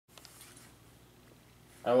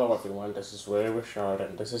Hello everyone, this is Ray Richard,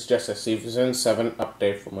 and this is just a Season 7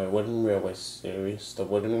 update for my Wooden Railway series, The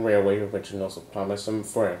Wooden Railway Originals of Thomas and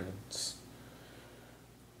Friends.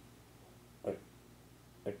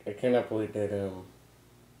 I cannot believe that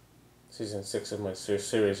Season 6 of my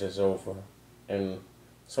series is over, and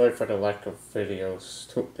sorry for the lack of videos.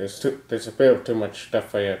 There's a bit of too much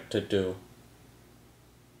stuff I have to do,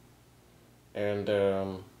 and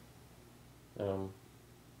um, um,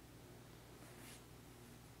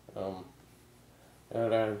 now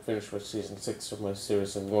that I'm finished with Season 6 of my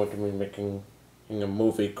series, I'm going to be making a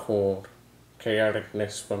movie called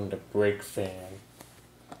Chaoticness From The Break Man.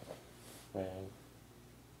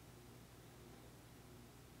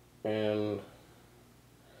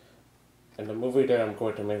 And the movie that I'm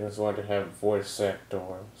going to make is going to have voice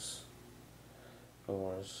actors.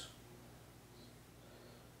 Was,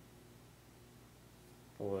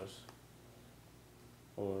 was,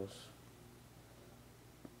 was,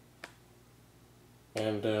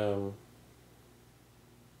 and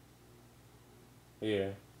yeah.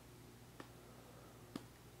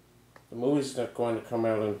 The movie's not going to come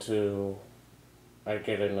out until I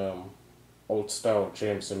get an old style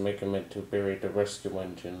James and make him into Barry the Rescue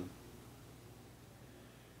Engine.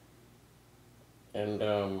 And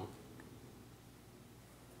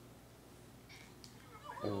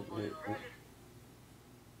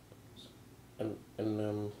and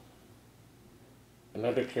and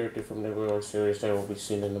another character from the Railway series that will be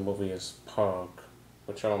seen in the movie is Pog,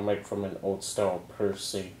 which I'll make from an old style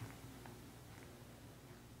Percy.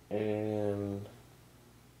 And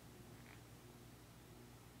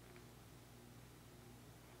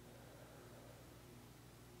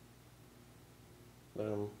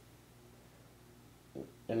um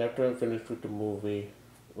and after I'm finished with the movie,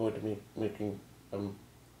 I'm going to be making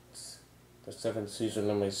the seventh season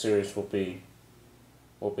of my series will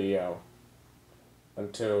be out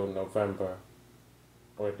until November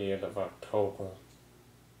or the end of October.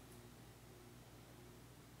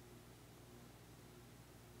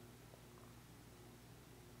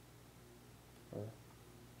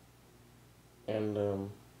 And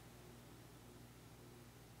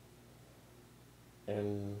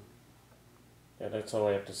and yeah, that's all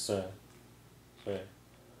I have to say. Yeah.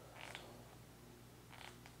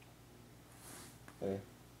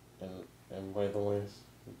 Yeah. And by the way,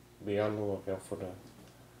 be on the lookout for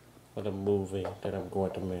the movie that I'm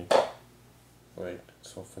going to make. Right,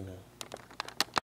 so for now.